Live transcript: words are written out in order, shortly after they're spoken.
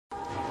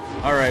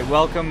Alright,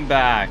 welcome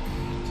back.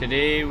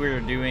 Today we're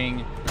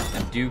doing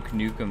a Duke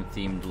Nukem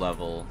themed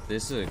level.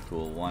 This is a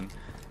cool one.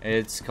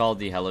 It's called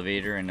the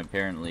Hellevator, and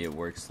apparently it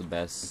works the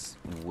best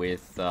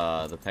with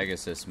the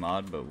Pegasus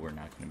mod, but we're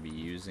not going to be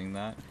using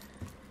that.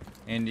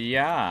 And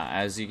yeah,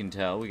 as you can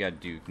tell, we got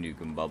Duke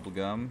Nukem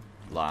Bubblegum.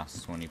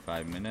 Last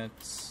 25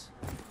 minutes.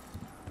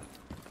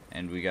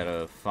 And we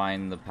gotta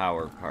find the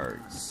power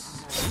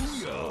parts.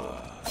 So,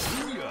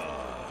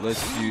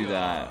 let's do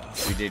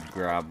that. We did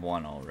grab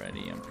one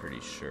already, I'm pretty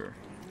sure.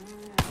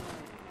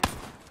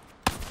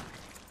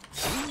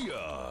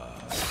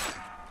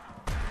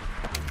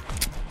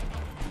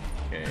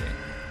 Okay.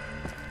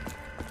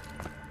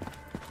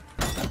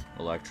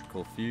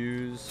 Electrical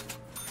fuse.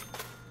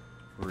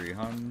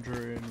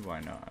 300,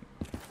 why not?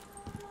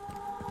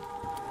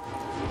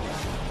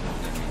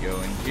 Then we go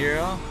in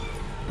here.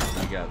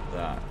 We got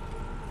that.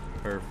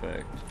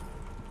 Perfect.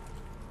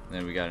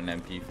 Then we got an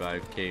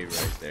MP5K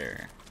right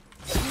there.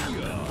 There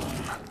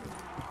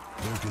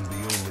can be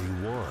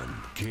only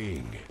one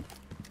king.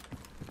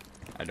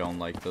 I don't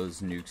like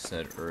those nukes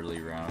at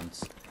early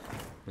rounds.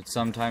 But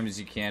sometimes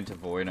you can't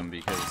avoid them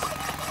because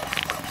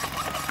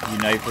you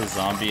knife a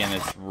zombie and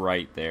it's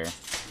right there.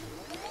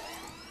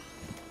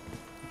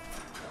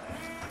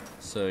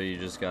 So you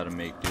just gotta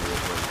make do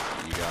with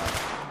what you got.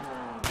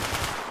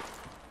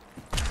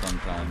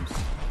 Sometimes.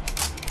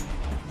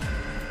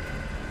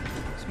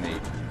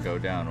 Let's go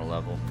down a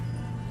level.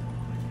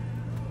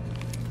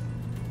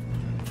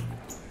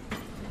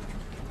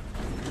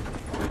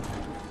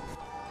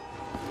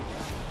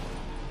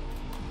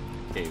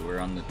 Okay, we're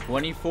on the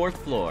 24th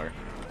floor.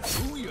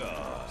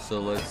 So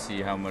let's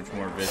see how much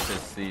more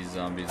vicious these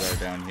zombies are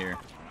down here.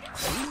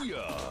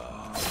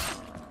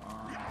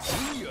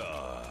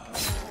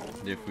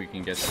 If we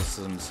can get to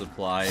some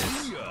supplies.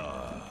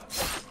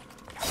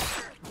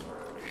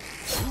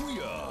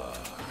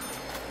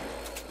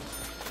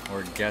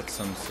 Or get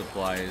some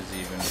supplies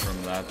even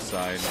from that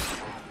side.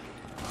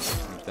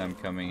 With them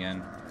coming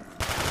in.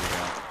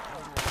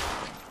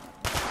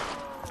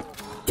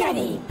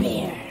 Teddy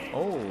bear.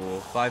 Oh,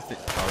 5,000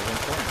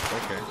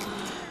 points. Okay.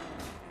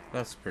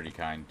 That's pretty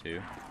kind too.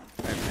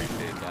 I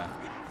appreciate that.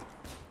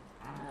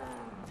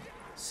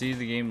 See,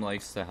 the game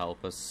likes to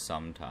help us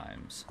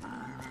sometimes.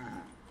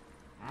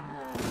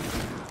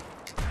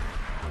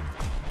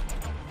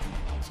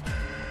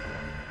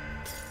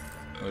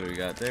 What do we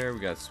got there? We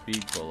got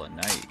speed bullet.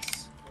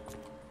 Nice.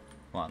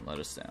 Come on, let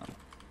us down.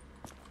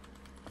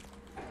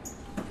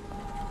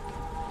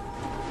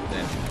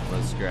 Then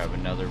let's grab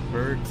another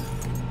perk.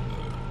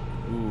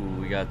 Ooh,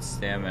 we got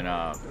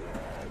stamina.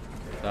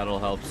 That'll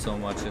help so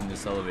much in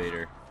this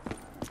elevator.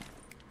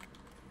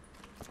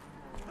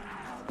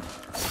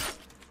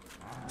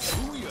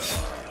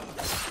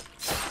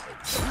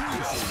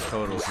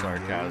 Total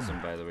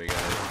sarcasm, by the way, guys.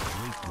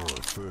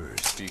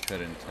 If you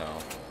couldn't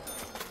tell.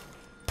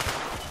 It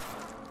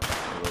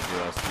will do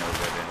us no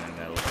good in an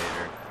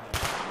elevator.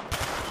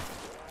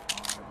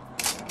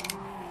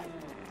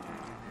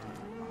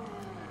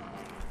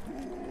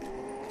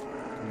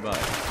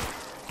 But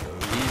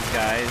these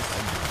guys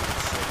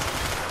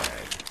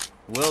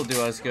will do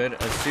us good,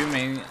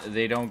 assuming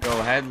they don't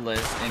go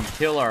headless and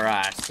kill our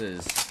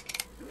asses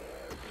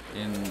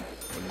in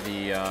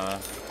the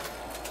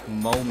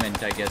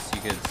moment, I guess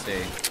you could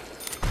say.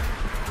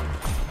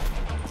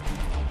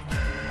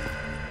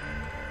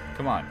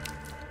 Come on,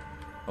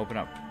 open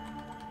up.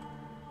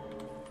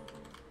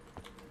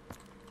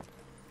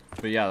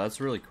 But yeah, that's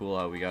really cool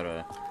how we got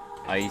a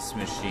ice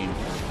machine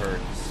for the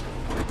perks.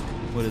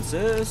 What is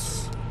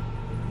this?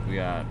 We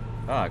got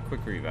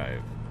quick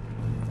revive.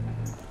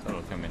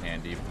 That'll come in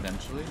handy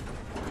potentially.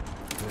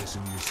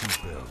 Fasten your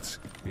seatbelts.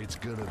 It's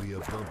gonna be a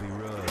bumpy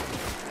ride.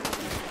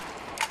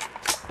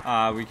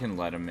 We can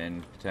let him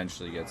in,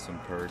 potentially get some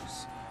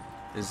perks.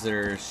 Is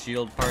there a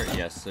shield part?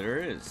 Yes, there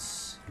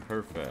is.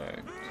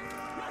 Perfect.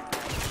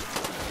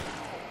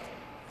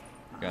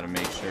 Gotta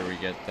make sure we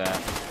get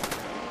that.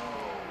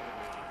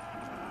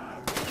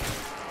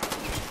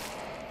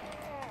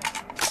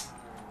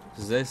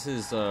 This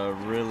is a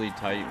really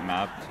tight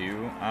map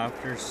too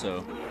after,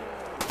 so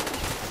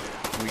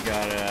we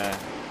gotta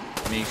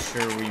make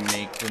sure we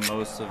make the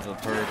most of the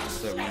perks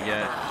that we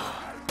get.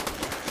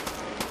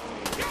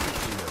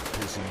 In a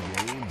pissing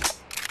game,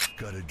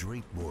 gotta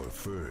drink more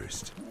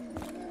first.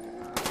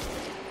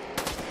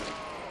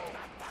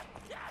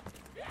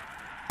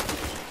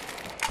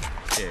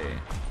 Okay.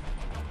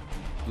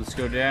 Let's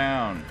go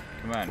down.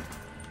 Come on.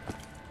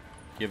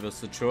 Give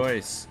us a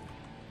choice.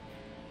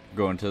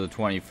 Going to the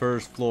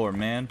 21st floor,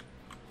 man.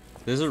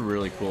 This is a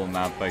really cool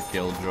map by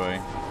Killjoy.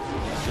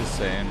 Just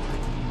saying.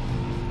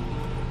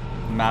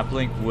 Map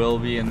link will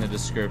be in the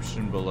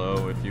description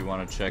below if you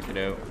want to check it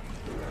out.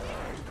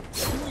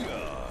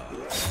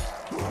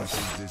 I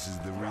think this is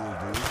the real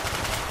deal.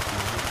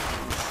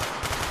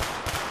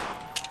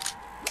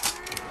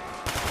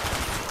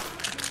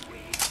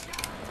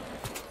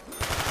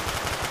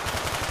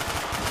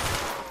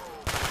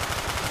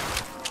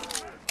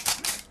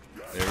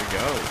 There we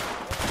go.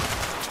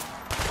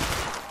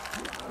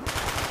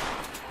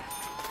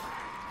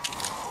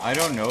 I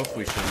don't know if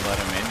we should let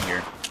them in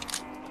here.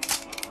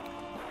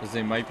 Because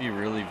they might be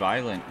really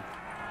violent.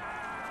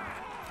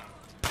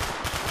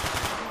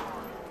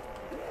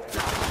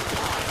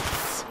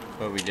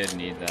 But we did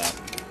need that.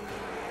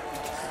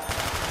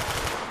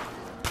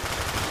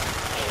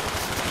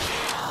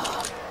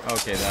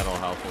 Okay, that'll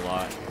help a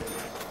lot.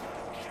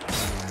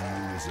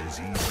 Is as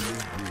easy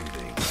as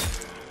breathing.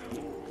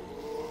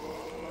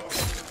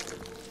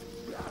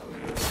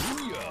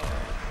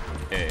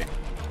 Okay.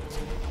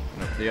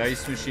 And up the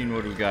ice machine,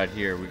 what do we got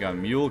here? We got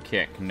mule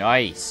kick.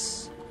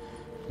 Nice.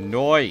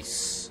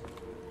 Nice.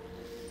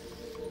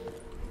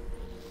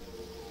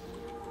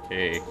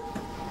 Okay.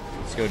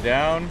 Let's go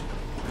down.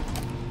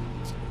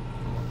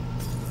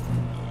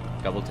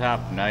 Double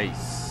tap.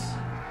 Nice.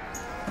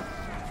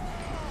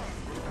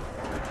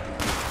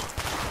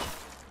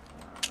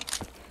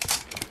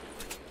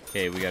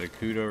 Okay, we got a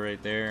kudo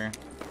right there.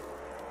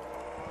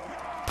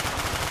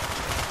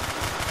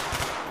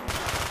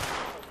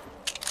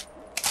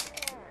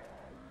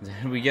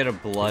 Then we get a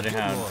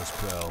bloodhound.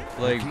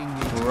 Like,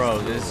 bro,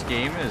 this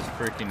game is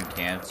freaking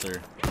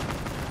cancer.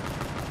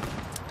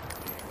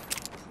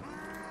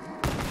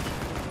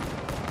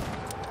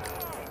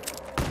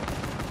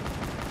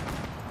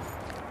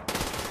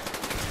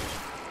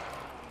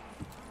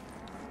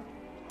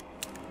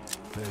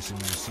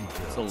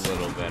 It's a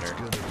little better.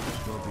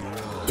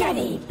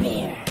 Teddy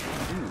bear.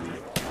 Ooh.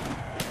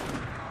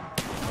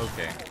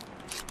 Okay.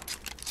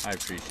 I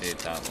appreciate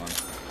that one.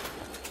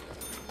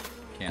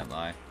 Can't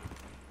lie.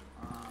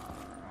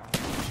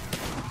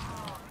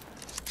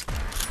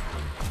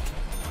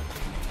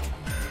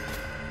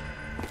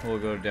 We'll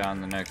go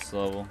down the next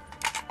level.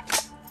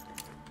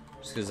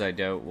 Just because I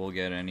doubt we'll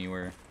get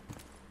anywhere.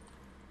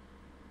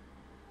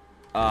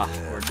 Ah,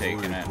 Yeah, we're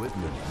taking it.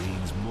 Equipment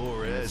means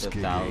more It's ass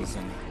kicking.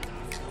 1,000.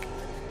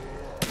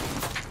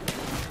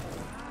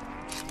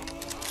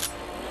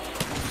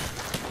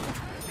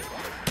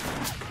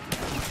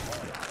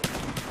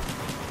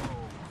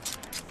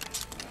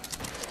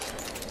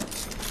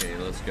 Okay,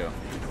 let's go.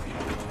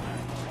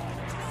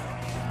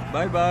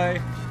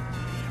 Bye-bye.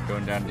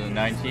 Going down to the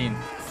 19.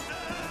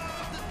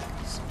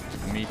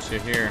 Meet you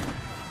here.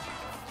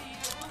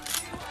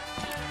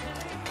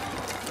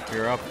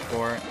 You're up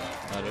for it,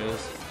 that is.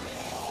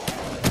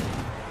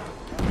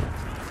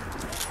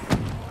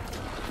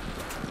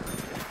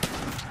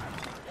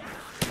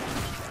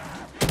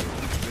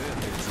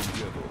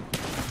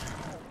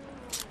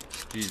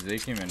 Jeez, they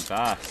came in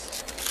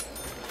fast.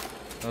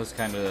 That was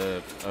kind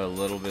of a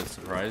little bit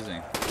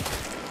surprising.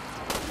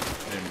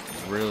 I did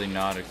really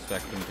not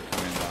expect them to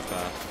come in that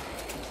fast.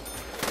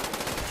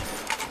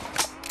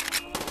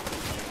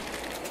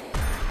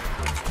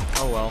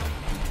 Oh well.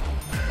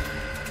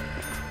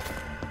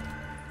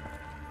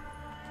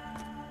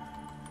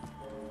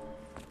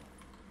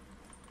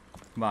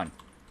 Come on.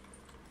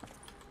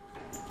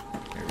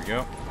 Here we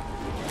go.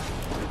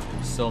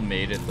 Still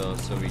made it though,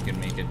 so we can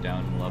make it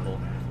down level.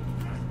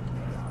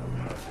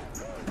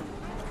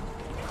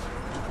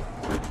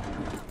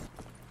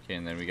 Okay,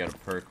 and then we got a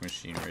perk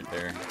machine right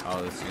there.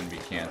 Oh, this is gonna be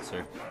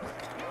cancer.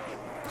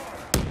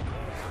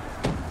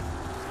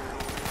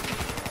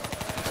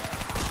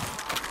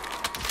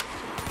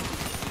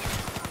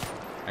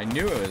 I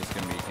knew it was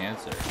gonna be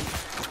cancer.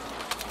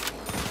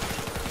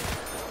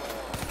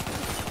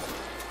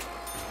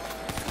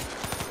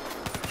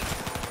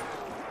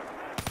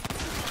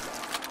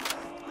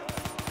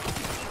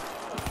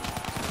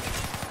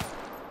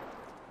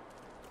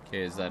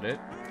 Okay, is that it?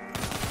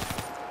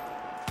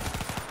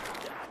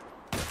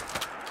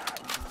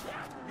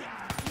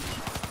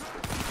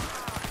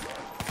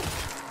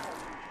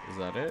 Is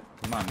that it?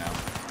 Come on now.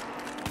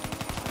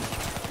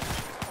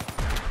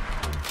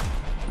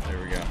 There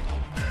we go.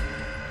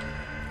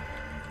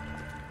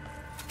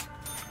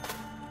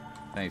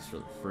 Thanks for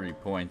the free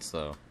points,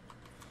 though.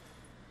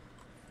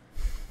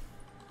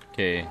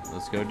 Okay,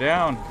 let's go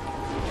down.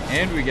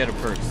 And we get a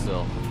perk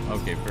still.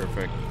 Okay,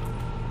 perfect.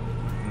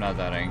 I'm not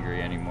that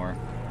angry anymore.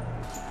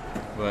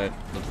 But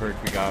the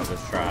perk we got was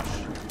trash.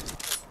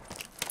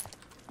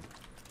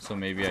 So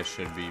maybe I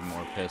should be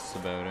more pissed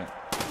about it.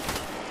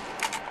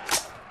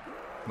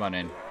 Come on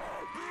in.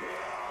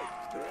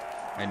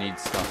 I need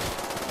stuff.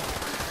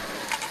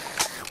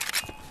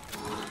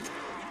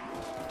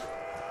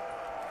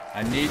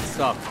 I need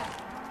stuff.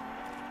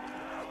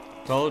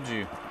 Told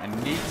you. I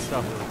need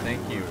stuff.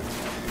 Thank you.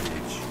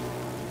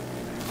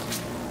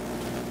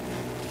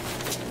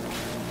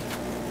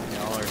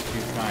 Y'all are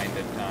too kind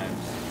at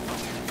times.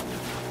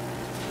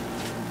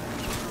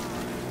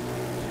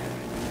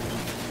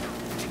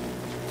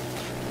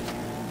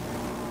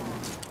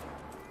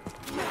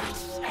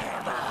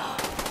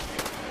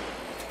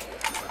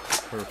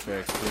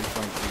 Perfect.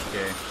 3.2k.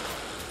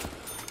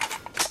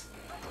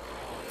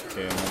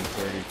 Okay, and then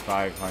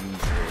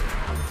 3,500.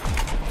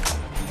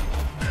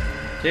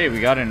 Okay, we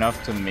got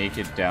enough to make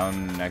it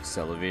down the next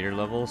elevator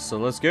level, so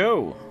let's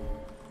go!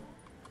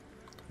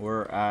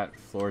 We're at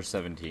floor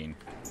 17.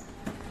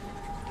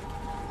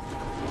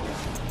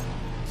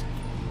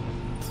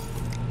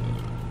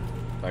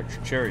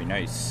 Electric cherry,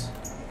 nice.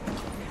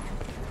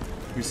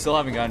 We still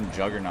haven't gotten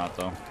Juggernaut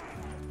though.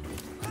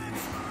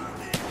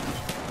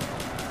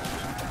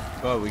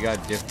 But we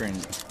got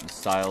different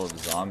style of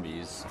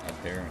zombies,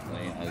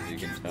 apparently, as you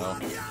can tell.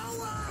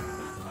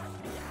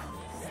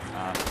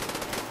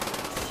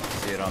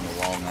 See it on the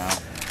wall now.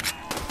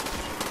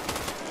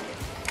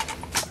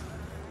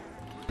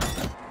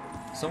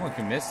 Someone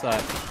can miss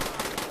that.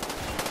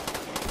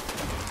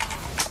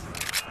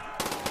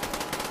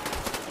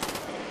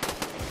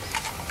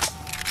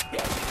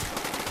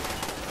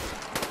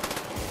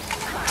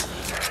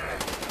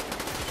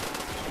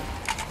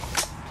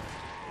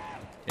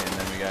 Okay, and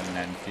then we got an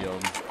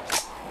Enfield. I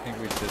think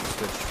we should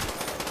switch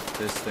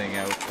this thing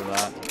out for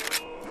that.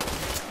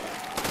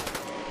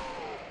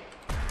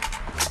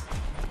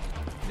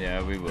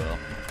 Yeah, we will.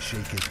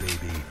 Shake it,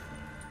 baby.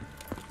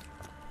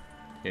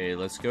 Okay,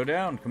 let's go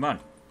down. Come on.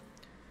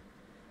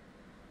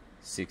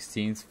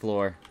 16th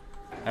floor.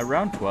 At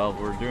round 12,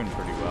 we're doing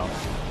pretty well.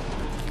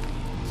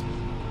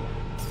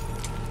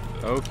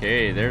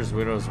 Okay, there's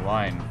Widow's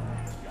Wine.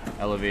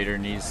 Elevator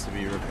needs to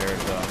be repaired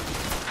though.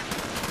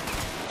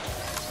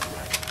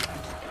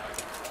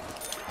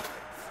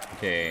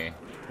 Okay,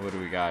 what do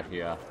we got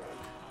here?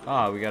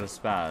 Ah, we got a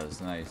spaz.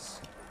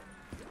 Nice.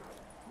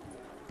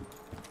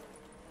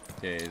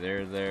 Okay,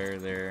 there.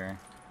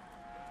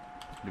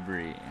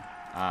 Debris.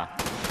 Ah.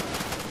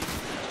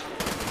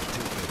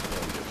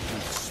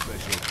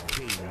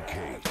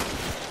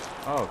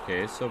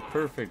 Okay, so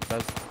perfect.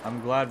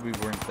 I'm glad we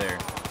weren't there.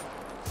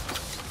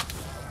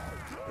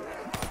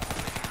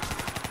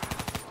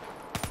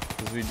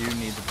 Because we do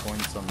need the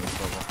points on this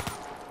level.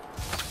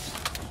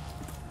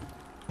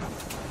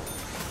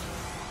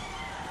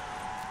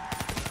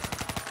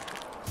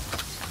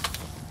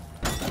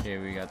 Okay,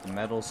 we got the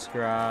metal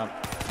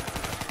scrap.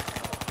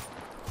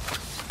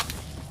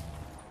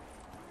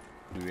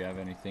 Do we have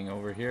anything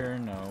over here?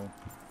 No.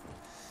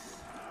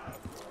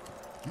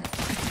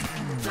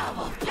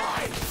 Double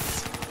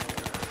dice.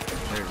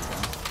 There we go.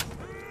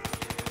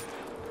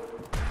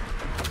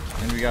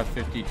 And we got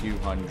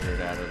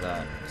 5,200 out of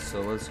that.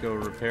 So let's go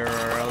repair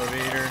our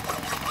elevator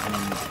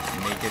and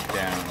make it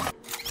down.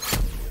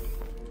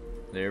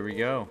 There we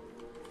go.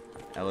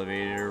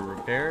 Elevator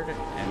repaired,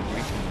 and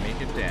we can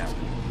make it down.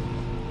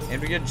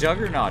 And we get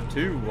Juggernaut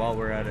too while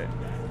we're at it.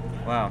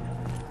 Wow.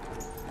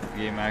 The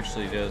game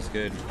actually does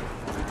good.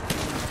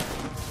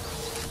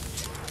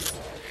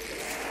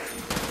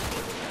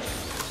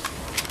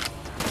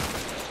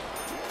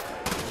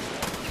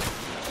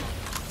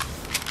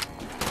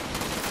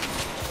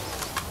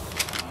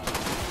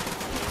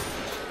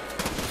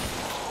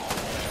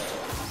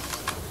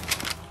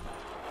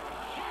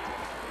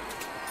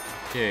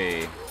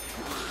 Okay.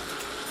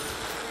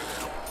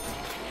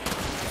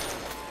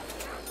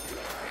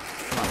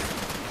 Come on.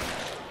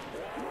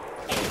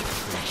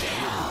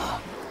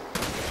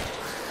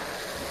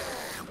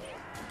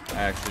 I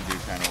actually do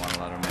kind of want to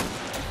let him in.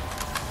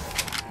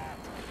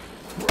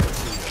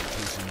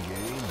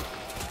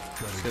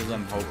 Because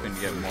I'm hoping to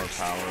get more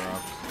power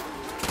ups.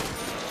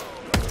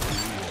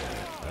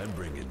 Yeah, I'm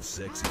bringing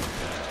sexy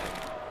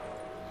back.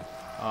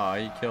 Aw,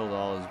 he killed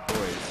all his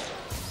boys.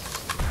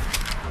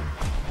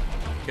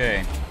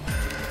 Okay.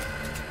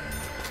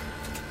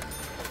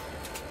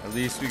 At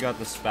least we got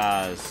the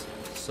spaz.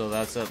 So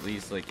that's at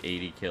least like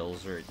 80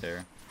 kills right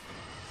there.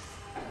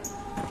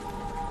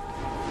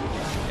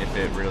 If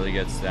it really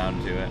gets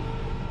down to it.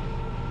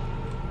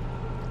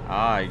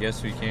 Ah, I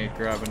guess we can't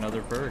grab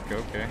another perk.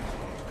 Okay.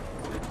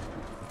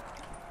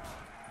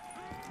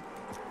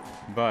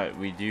 But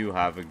we do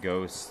have a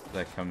ghost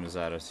that comes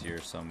at us here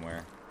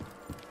somewhere.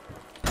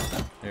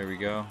 There we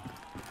go.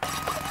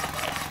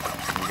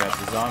 We got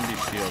the zombie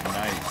shield.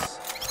 Nice.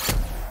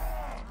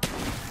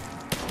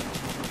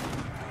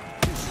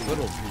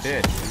 Little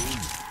bitch.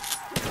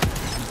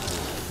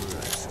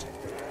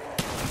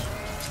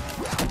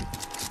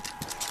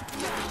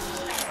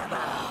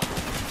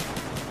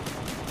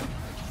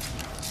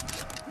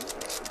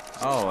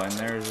 Oh, and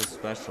there's a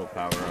special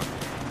power up.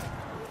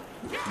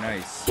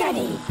 Nice.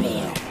 Teddy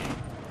bear.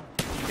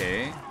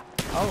 Okay.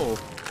 Oh,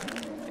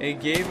 it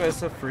gave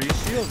us a free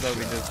shield that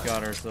we just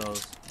got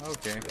ourselves.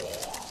 Okay.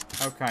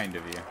 How kind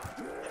of you.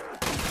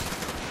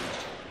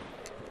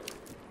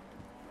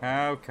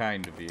 How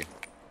kind of you.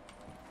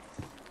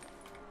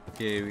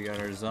 Okay, we got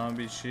our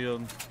zombie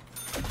shield.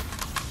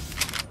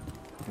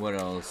 What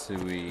else do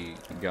we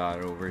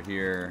got over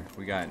here?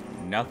 We got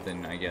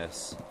nothing, I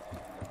guess.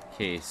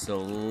 Okay, so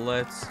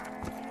let's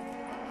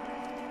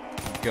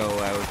go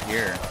out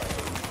here.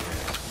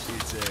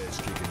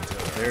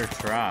 They're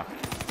trapped.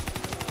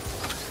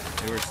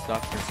 They were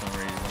stuck for some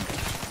reason.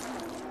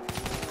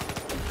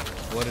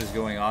 What is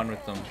going on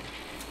with them?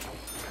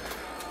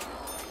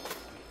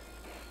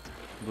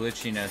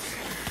 Glitchiness.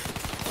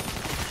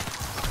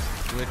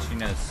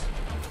 Glitchiness.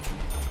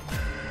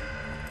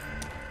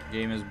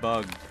 Game is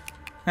bugged.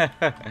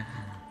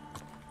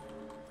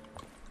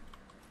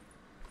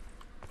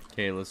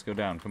 Okay, let's go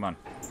down. Come on.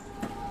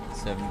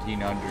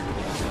 1,700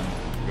 for this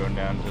one. Going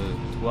down to the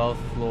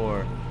 12th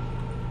floor.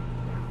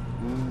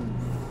 Ooh.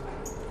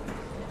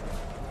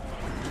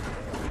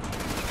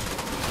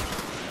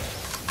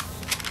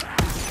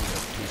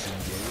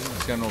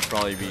 gun will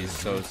probably be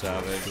so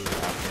savage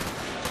after.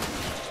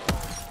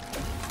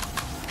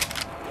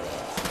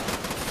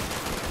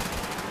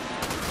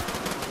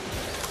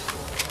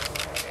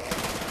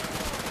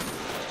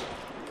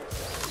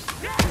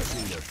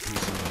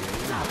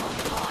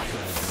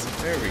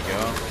 There we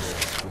go.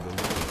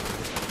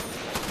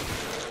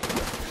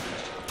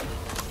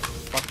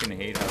 Fucking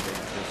hate how they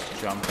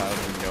just jump out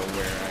of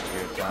nowhere at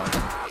your gun.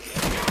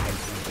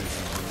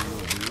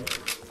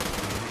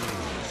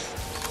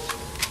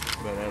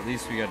 But at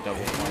least we got double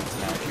points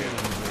now too.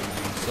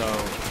 So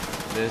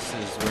this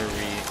is where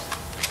we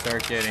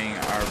start getting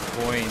our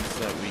points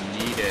that we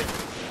needed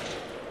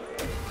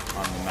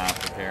on the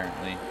map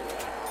apparently.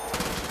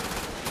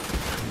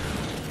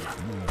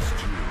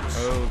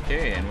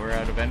 Okay, and we're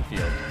out of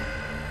Enfield.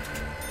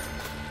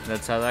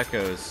 That's how that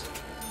goes.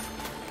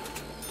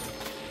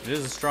 It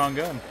is a strong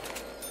gun.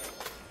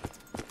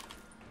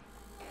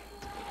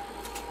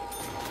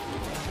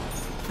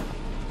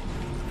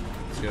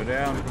 Let's go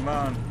down, come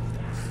on.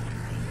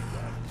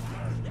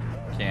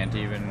 Can't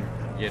even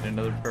get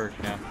another perk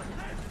now.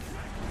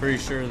 Pretty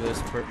sure this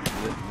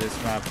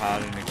map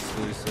had an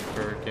exclusive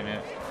perk in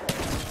it.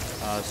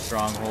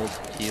 Stronghold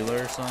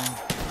Tequila or something.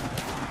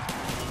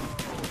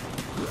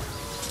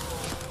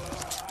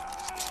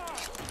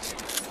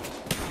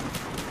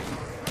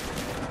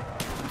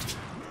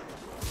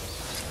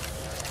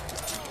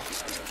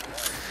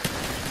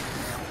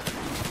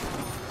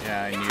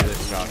 Yeah, I knew the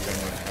shotgun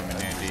would come in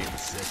handy.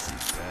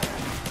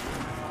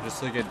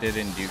 Just like it did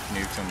in Duke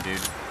Nukem,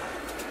 dude.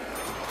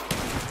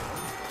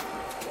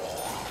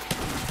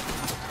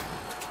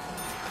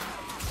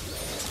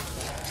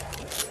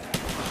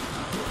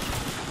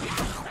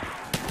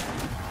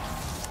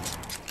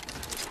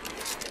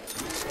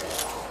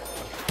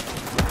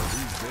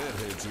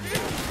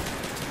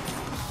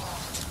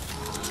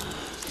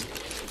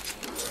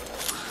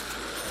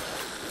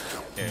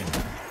 Okay.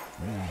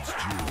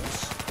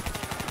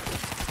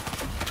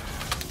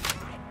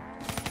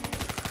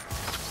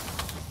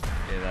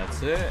 Okay,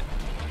 that's it.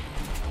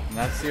 And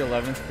that's the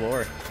 11th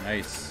floor.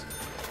 Nice.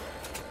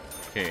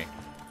 Okay.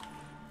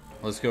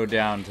 Let's go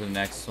down to the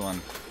next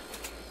one.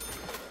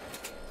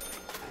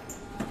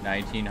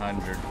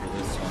 1900 for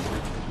this one.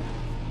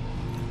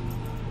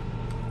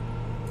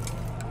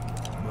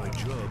 My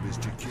job is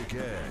to kick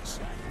ass,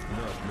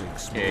 not make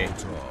small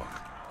talk.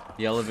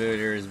 The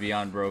elevator is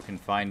beyond broken.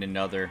 Find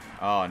another.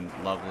 Oh,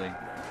 lovely.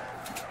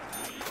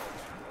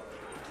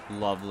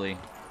 Lovely.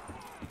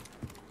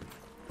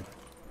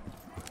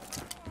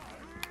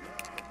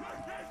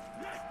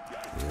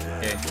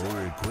 Yeah,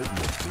 more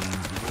equipment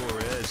means more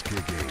ass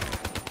kicking.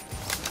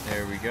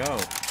 There we go.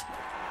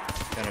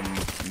 Got a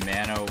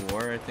Man o'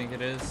 War, I think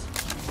it is.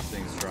 This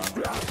thing's strong.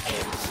 It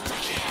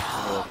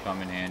will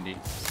come in handy.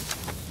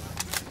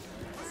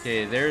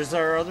 Okay, there's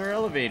our other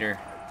elevator.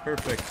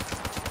 Perfect.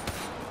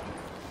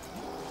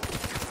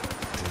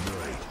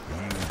 Tonight,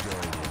 you go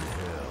in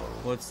hell.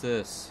 What's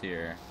this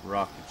here?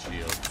 Rocket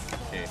shield.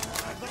 Okay.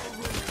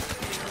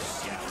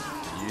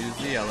 Use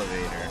the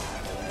elevator.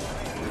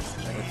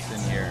 What's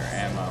in here?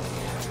 Ammo.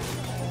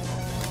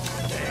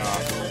 Oh.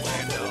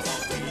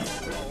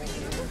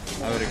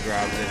 I would have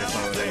grabbed it if I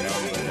would have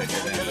known, but I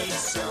didn't.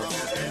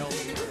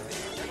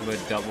 But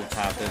double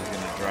tap is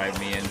gonna drive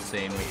me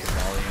insane with the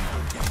volume.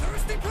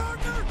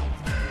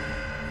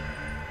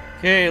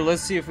 Okay,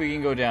 let's see if we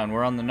can go down.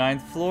 We're on the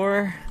 9th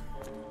floor.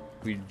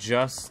 We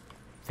just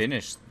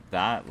finished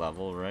that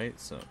level, right?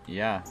 So,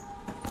 yeah.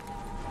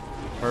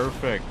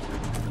 Perfect.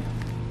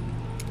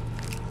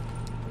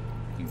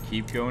 You can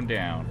keep going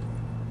down.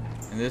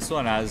 And this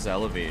one has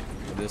elevator.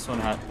 This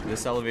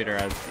elevator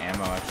has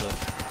ammo, actually.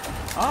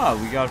 Ah,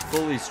 we got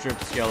fully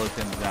stripped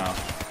skeletons now.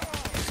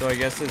 So I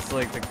guess it's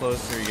like the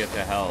closer you get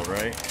to hell,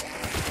 right?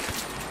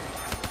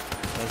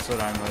 That's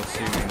what I'm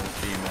assuming the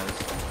theme is.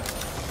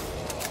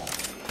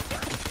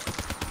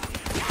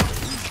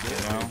 You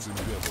know?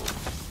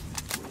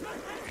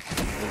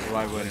 Because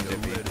why wouldn't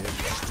it be?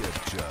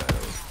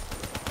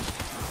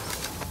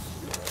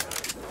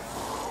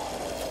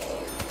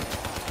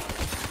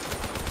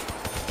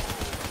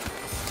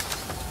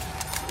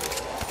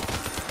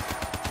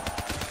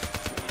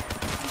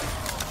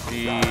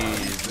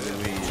 Jeez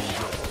Louise.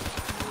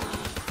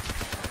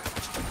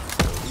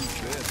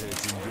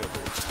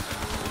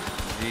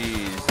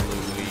 Jeez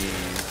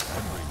Louise.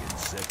 I'm bringing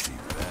sexy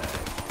back.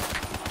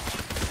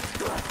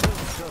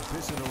 Stop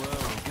pissing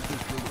around and get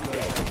this big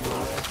guy to go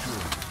after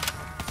him.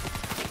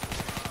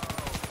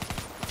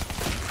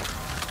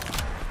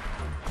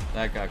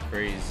 That got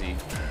crazy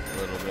a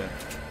little bit.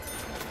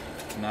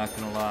 Not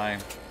gonna lie,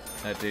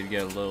 that did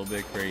get a little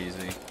bit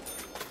crazy.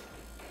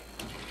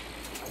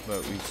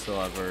 But we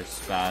still have our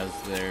spaz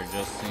there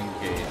just in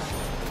case.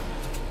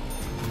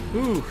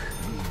 Whew.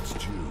 Needs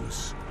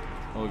juice.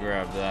 We'll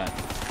grab that.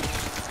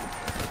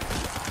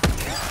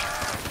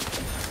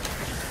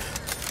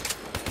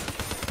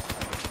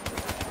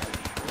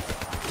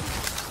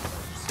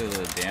 See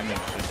the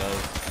damage it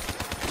does.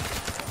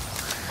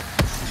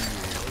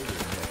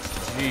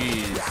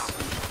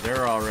 Jeez.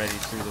 They're already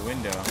through the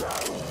window.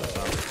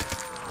 So.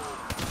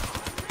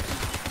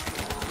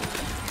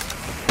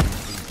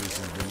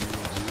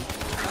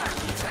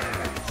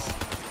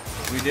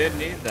 did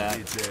need that.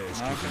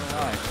 Not gonna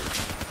lie.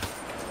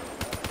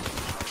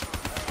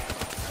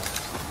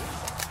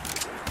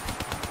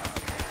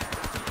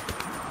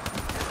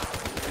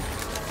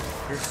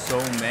 There's so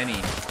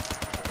many.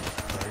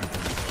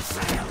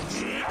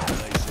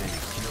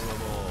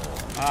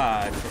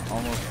 Ah, I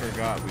almost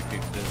forgot we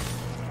could just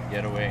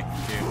get away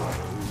too.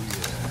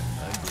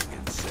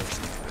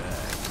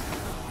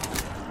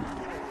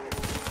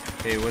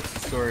 Okay, what's the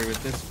story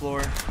with this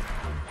floor?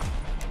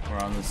 We're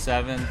on the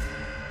 7th.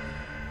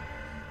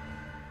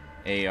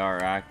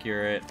 AR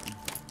accurate.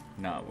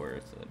 Not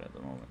worth it at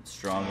the moment.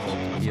 Strong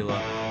tequila.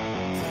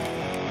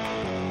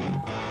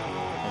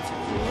 That's a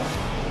cool one.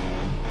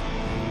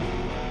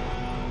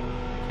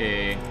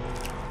 Okay.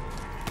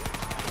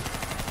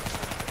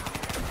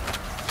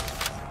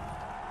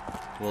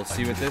 We'll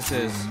see what this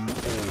is.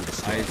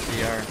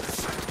 ICR.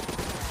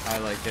 I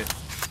like it.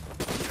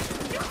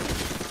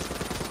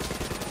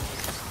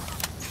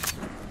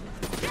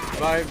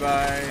 Bye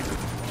bye.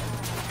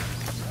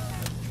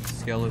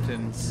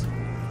 Skeletons.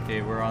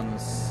 Okay, we're on the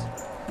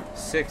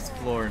 6th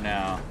floor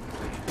now.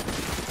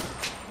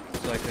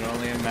 So I can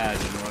only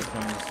imagine what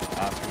comes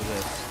after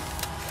this.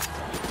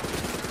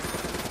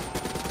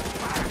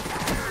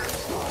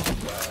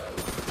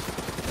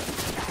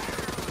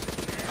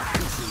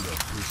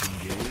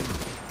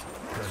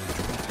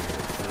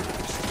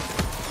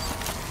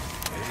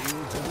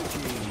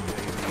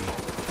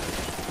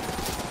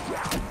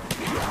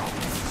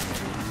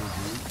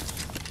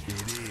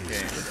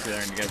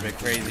 Starting to get a bit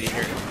crazy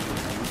here.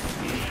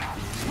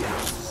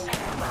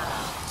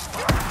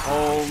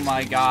 Oh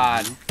my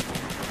god.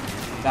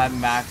 That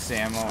max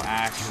ammo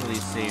actually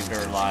saved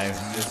our lives,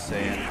 just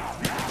saying.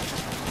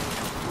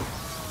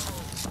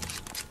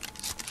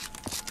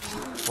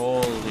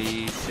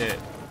 Holy shit.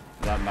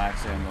 That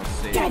max ammo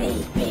saved.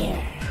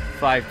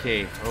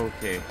 5k,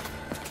 okay.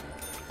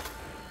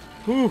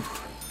 Whew.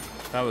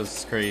 That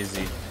was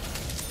crazy.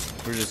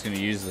 We're just gonna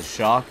use the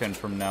shotgun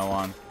from now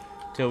on.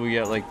 Till we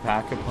get like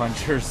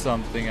Pack-a-Punch or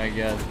something, I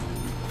guess.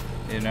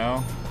 You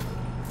know?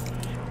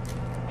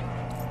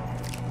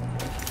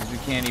 Because we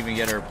can't even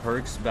get our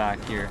perks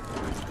back here.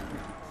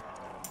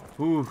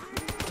 Whew.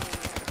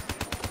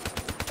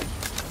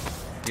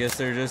 Guess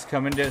they're just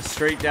coming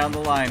straight down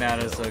the line at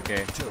us.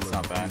 Okay, that's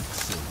not bad.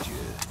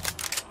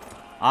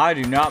 I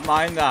do not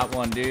mind that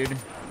one, dude.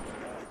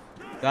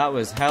 That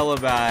was hella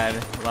bad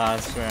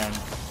last round.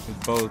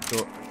 With both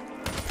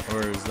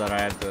doors that I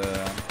had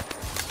to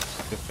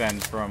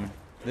defend from.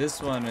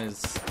 This one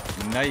is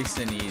nice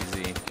and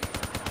easy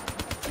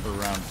for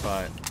round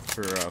 5,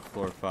 for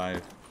floor 5.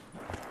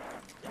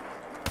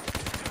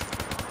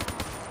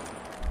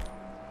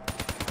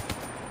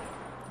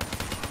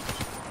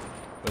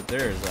 But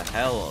there's a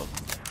hell of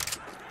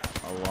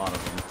a lot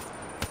of them.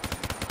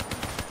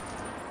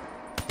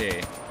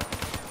 Okay.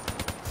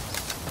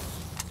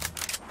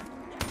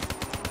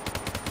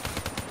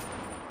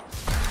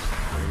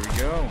 There we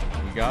go.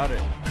 We got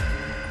it.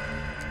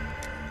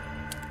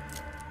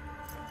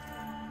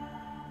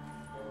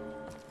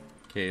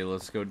 Okay,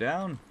 let's go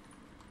down.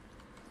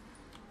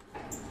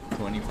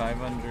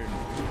 2,500.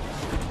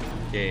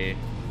 Okay,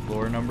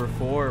 floor number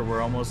 4. We're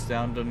almost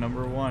down to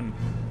number 1.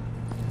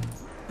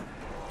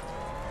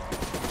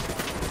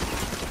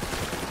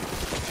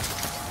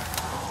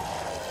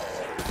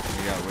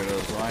 We got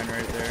Widow's line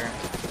right there.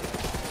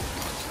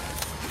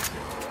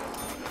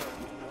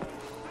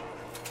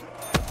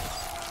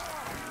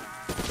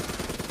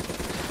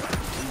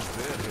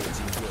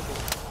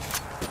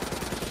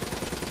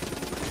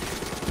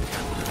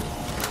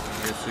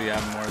 We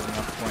have more than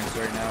enough points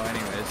right now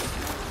anyways.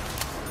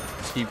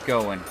 Let's keep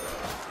going.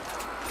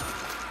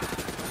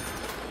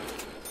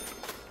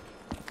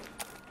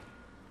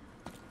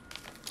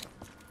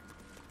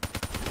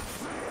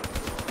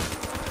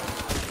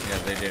 Yeah,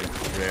 they did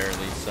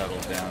barely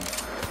settle down.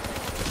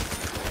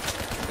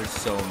 There's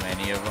so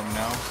many of them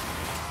now.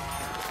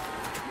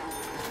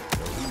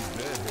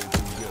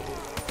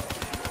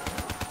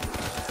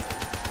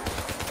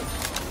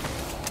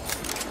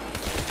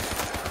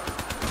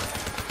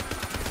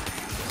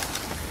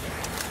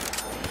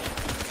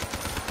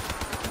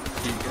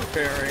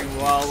 Preparing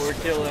while we're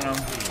killing them.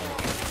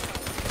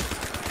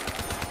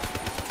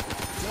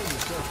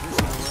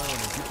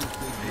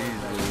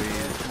 Jeez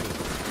Louise.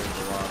 There's a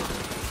lot of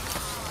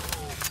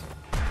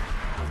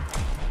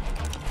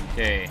them.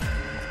 Okay.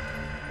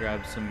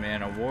 Grab some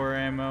Man of War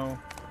ammo.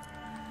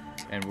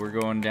 And we're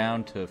going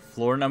down to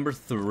floor number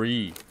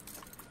 3.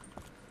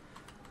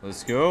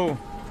 Let's go.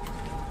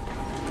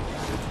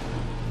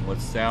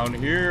 What's down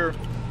here?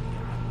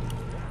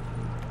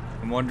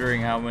 I'm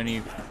wondering how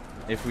many...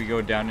 if we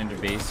go down into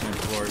basement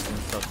floors and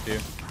stuff too.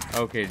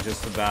 Okay,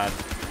 just the bad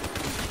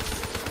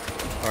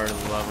part of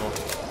the level.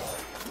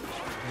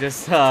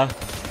 Just a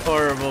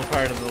horrible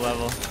part of the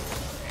level.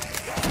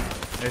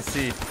 I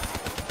see.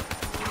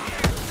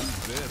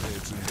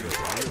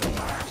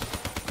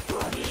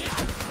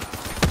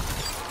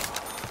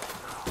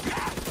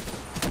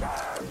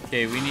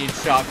 Okay, we need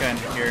shotgun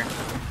here.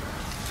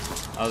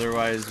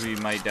 Otherwise we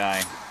might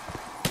die.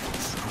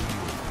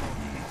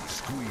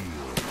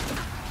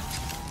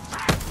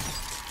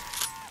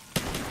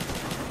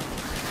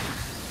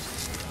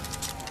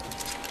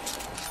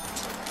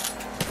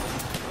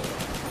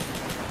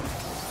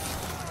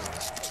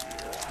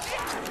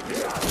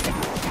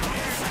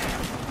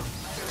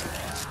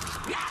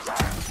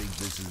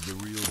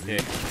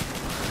 Okay.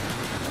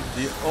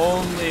 The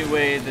only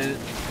way that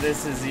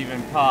this is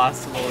even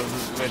possible is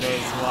with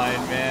Widow's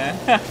Wine,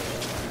 man.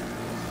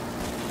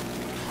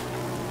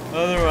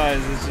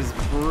 Otherwise, it's just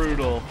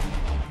brutal.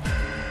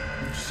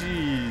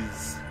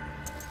 Jeez.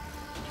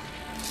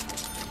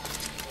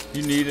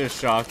 You need a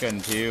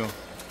shotgun too.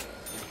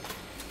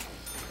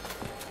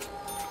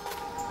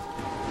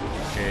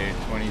 Okay,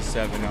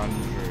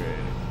 2,700.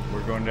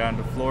 We're going down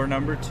to floor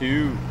number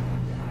 2.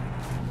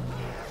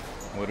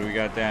 What do we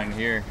got down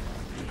here?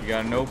 We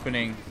got an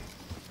opening.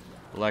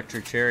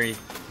 Electric cherry.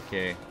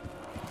 Okay.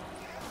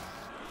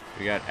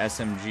 We got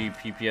SMG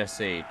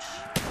PPSH.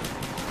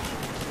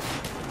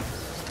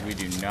 We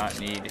do not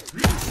need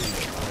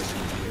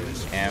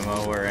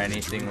ammo or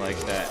anything like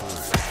that.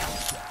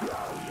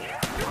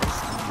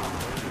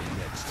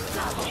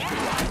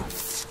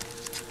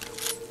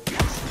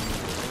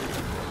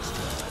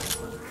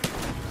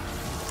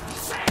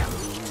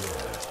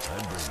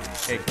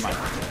 Hey, come on.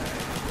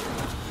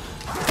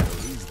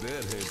 Who's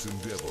that handsome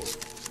devil?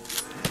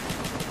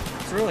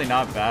 It's really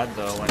not bad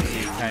though once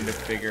you kind of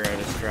figure out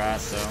a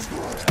strat though.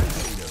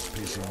 Ain't a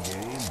pissing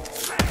game.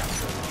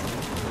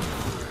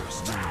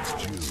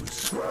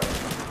 Juice.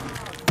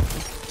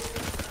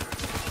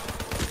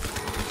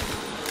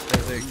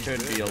 Because it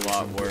could be a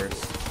lot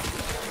worse.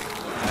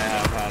 I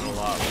have had a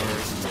lot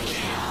worse.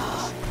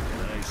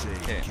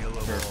 Okay,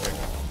 perfect.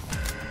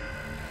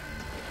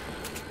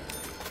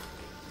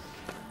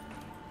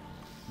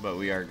 But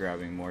we are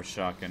grabbing more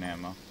shotgun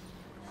ammo.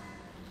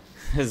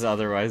 Because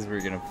otherwise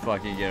we're gonna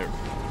fucking get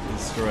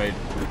destroyed.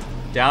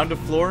 Down to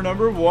floor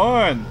number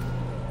 1!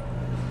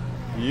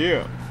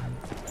 Yeah.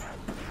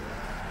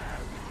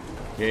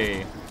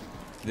 Okay.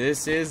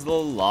 This is the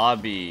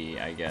lobby,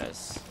 I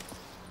guess.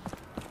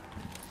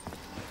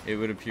 It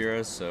would appear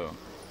as so.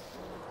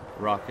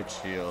 Rocket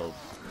shield.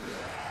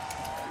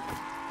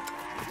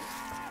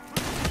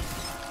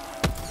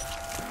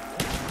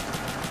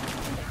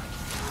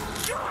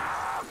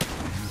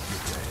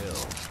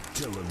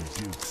 Tell him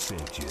Duke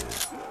sent you.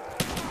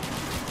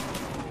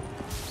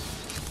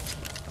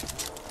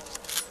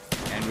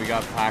 And we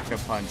got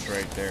Pack-a-Punch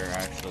right there,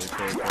 actually.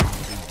 Perfect.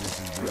 Think this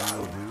is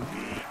real, dude?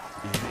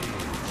 It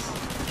is.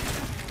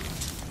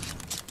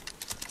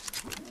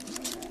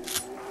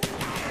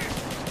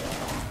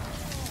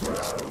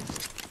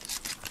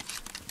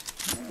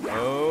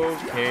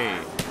 Okay.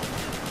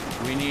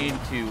 We need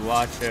to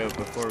watch out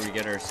before we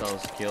get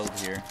ourselves killed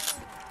here.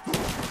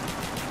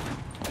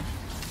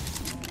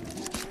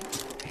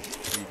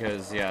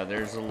 Because, yeah,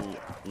 there's a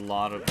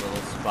lot of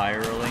little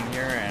spiraling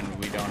here, and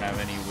we don't have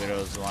any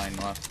Widow's Wine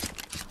left.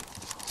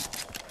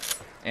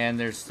 And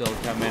they're still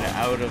coming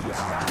out of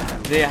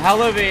the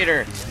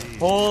hellevator.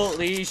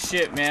 Holy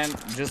shit, man.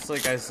 Just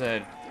like I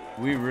said,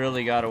 we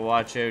really gotta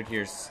watch out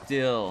here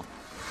still.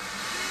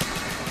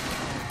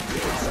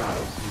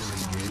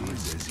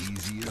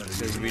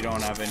 Because we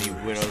don't have any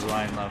Widow's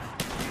Wine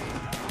left.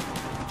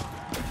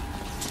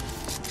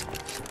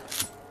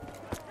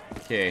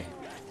 Okay.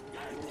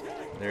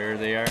 There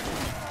they are.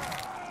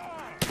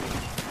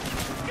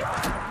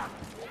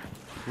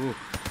 Ooh.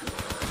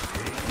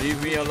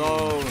 Leave me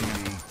alone.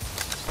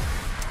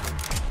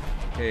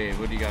 Okay,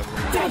 what do you got for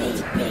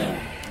me?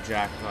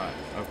 Jackpot.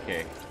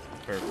 Okay,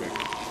 perfect.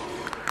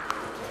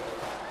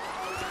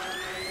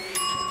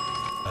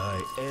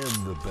 I am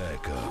the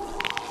backup.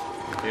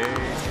 Okay.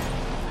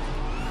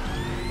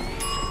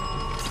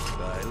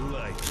 I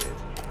like it.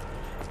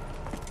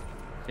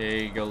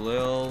 Okay,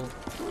 Galil.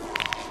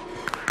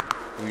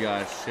 We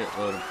got a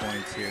shitload of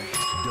points here.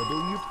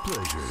 Double your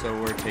pleasure. So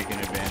we're taking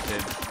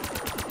advantage.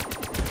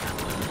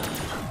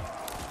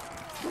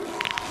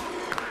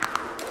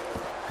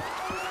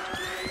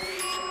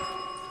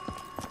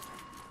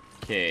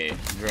 Okay,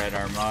 Dread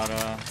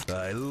Armada.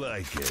 I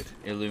like it.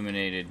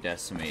 Illuminated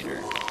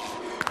Decimator.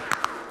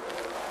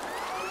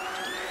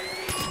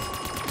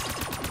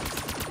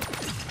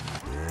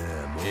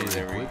 Yeah, more Okay,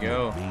 there we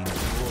go. means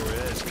more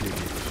ass kicking.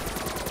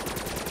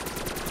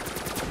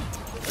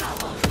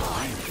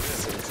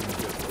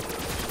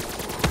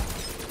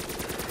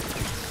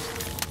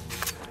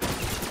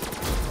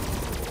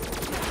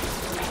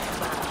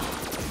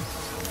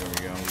 There we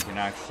go. We can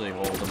actually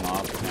hold them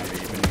off and have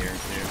it even here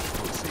too.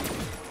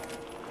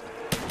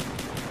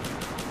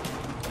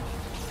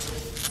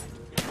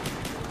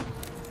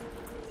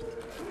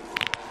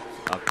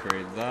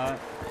 Upgrade that.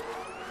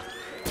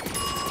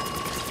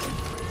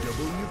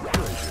 Double your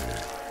pleasure.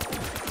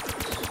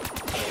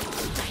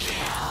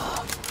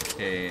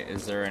 Okay,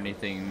 is there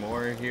anything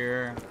more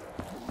here?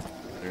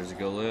 There's a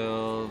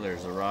Galil,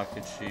 there's a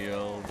rocket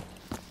shield.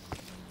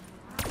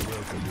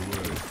 Welcome to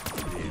Earth,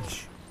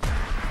 bitch.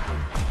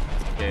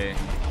 Okay.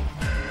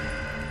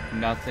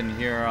 Nothing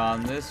here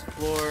on this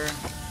floor.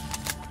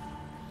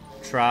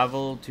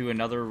 Travel to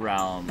another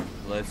realm.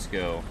 Let's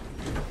go.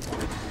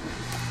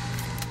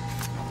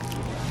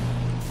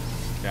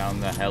 Down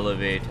the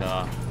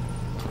hellevator.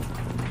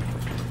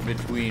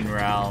 Between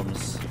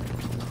realms.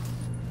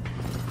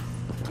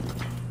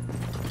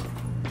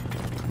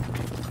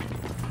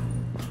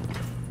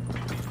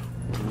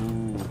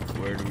 Ooh,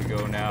 where do we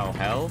go now?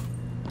 Hell?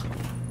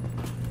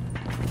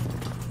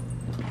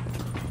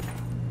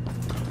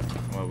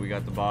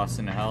 got the boss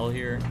in hell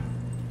here.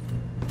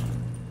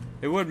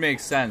 It would make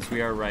sense.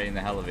 We are riding the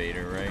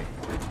hellevator, right?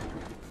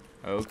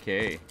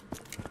 Okay.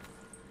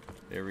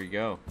 There we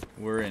go.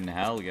 We're in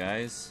hell,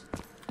 guys.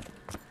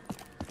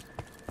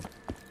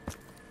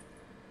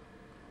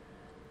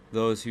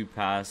 Those who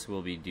pass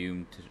will be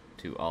doomed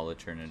to all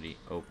eternity.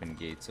 Open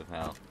gates of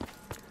hell.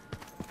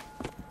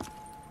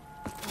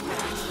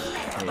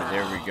 Okay,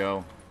 there we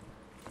go.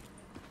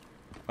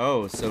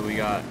 Oh, so we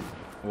got,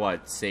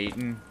 what,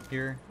 Satan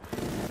here?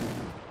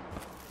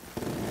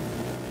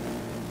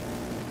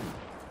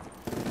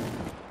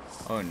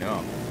 Oh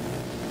no.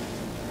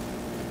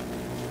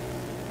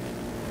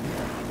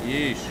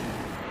 Yeesh.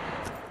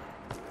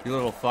 You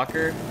little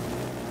fucker.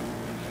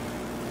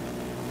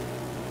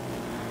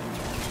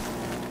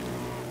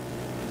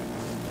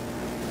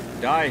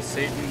 Die,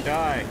 Satan,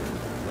 die.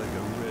 Like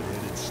a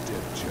red-headed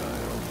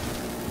stepchild.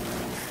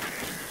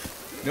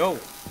 No.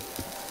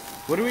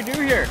 What do we do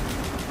here?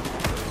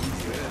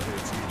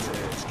 Redheads need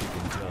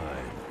ass-kicking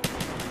time.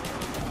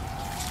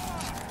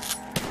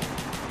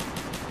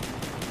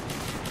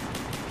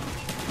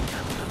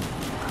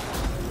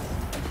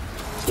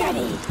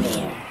 Dirty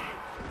bear.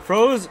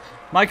 Froze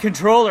my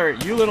controller,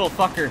 you little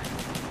fucker.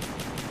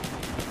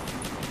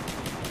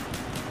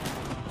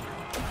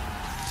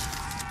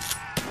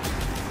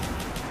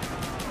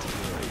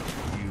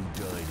 You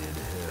dine in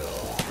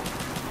hell.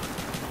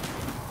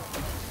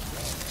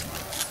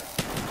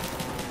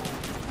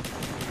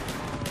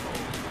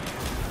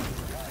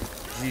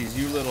 Jeez,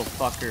 you little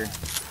fucker.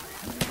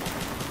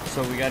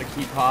 So we gotta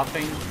keep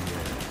hopping?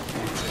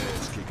 Yeah, it's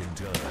ass-kicking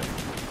time.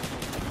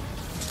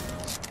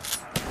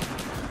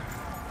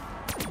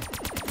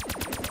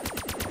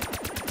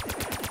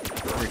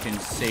 Freaking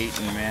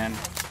Satan, man.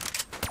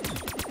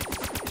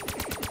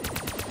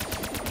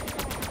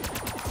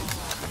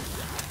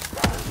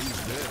 These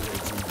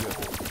redheads and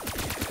devil.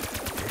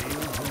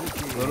 Hail to the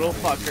king. Little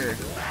fucker.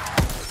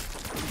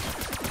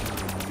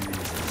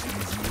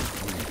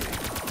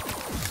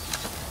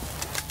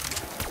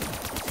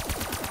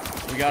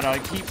 We gotta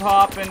keep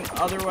hopping,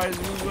 otherwise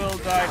we will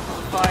die to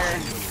the fire.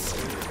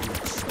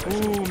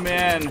 Ooh,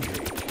 man.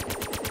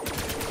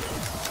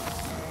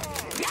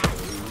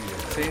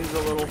 Satan's a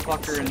little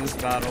fucker in this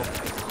battle.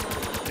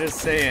 Just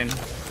saying.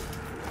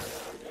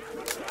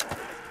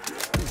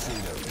 This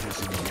ain't a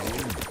pissing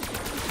game.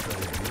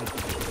 Gotta get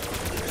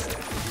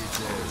it's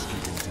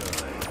ass-kicking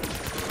time.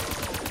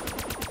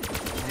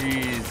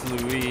 Jeez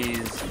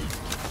Louise.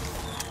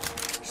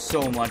 So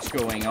much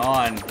going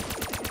on.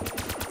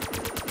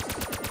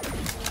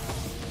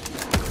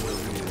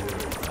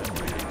 I'm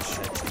ready to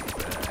set you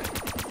back.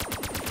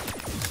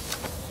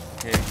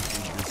 Okay.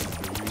 Think this is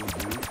the real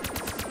dude?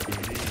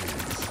 It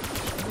is.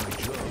 My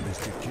job is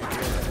to kick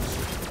ass,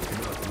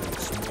 not make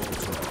small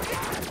talk.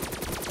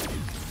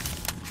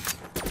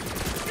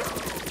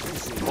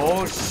 This ain't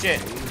Oh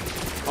shit.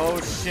 Oh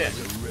shit. a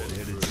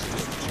red-headed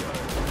stepchild.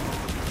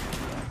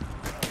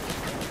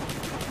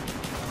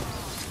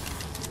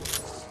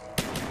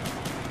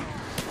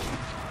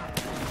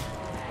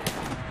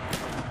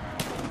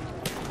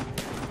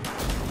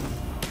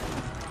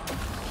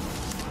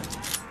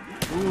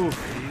 Ooh.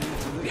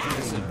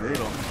 This is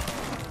brutal.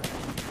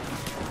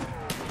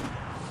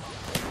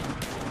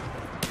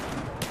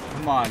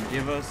 Come on,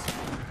 give us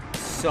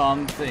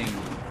something.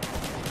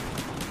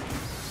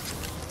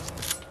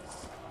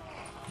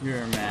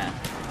 You're a man.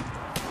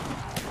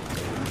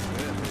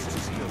 Redheads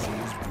as easy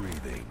as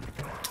breathing.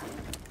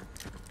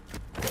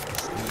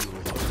 Steel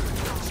harder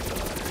than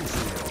style.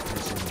 This ain't a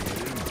pissing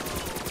game.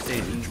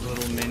 Satan's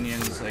little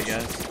minions, I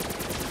guess.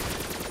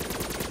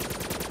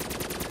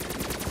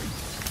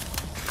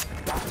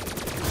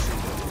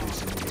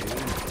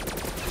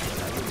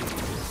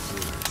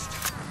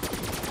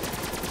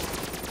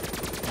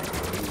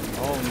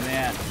 Oh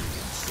man.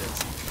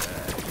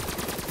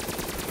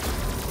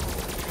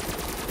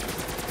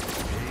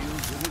 Hail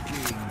to the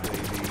king,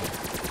 baby.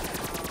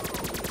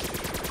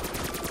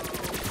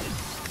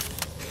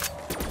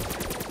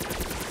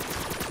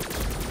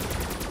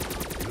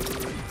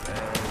 Good,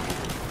 bad,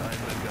 I'm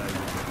the guy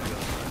with the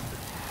gun.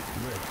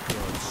 Let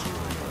God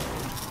sort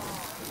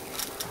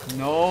out.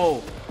 No.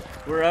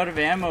 We're out of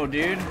ammo,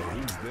 dude.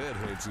 Who's that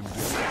handsome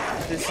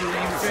guy? This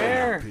isn't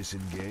fair.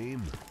 Pissing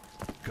game.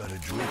 Got a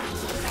drink.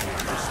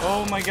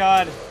 Oh my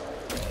god.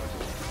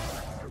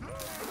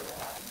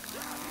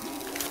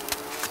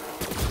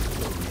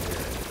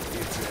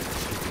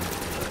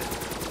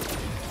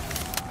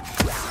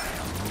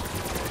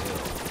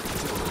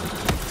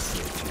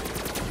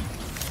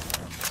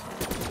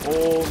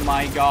 Oh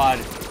my god.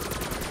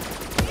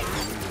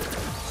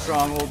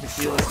 Stronghold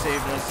Tequila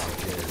saved us.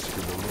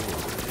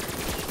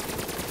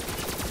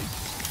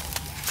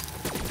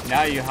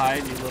 Now you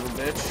hide, you little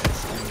bitch.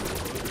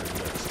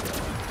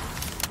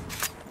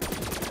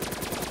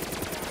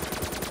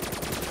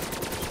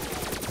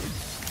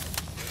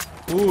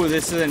 Ooh,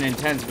 this is an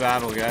intense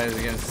battle, guys,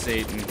 against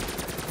Satan.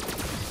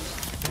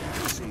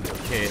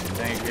 Okay,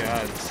 thank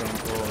God.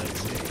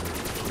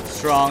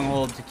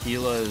 Stronghold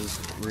Tequila is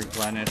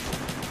replenished.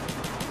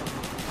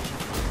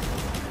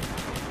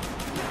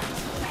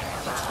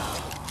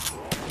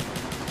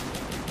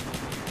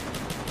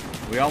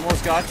 We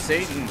almost got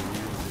Satan.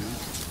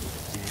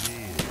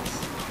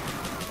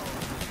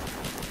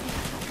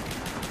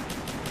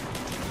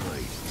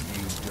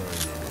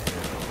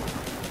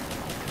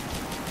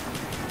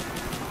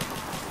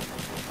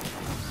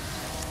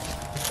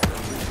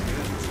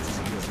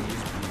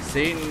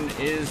 Satan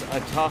is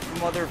a tough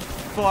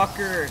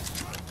motherfucker.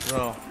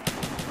 So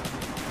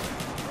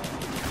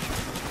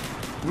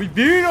we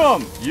beat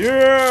him!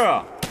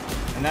 Yeah!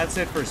 And that's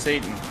it for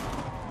Satan.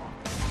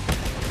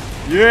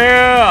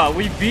 Yeah!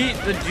 We beat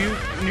the Duke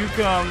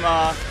Nukem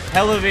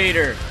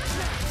Hellevator.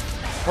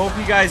 Hope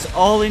you guys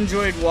all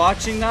enjoyed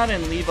watching that,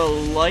 and leave a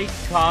like,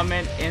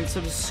 comment, and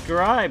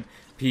subscribe.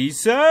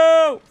 Peace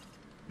out!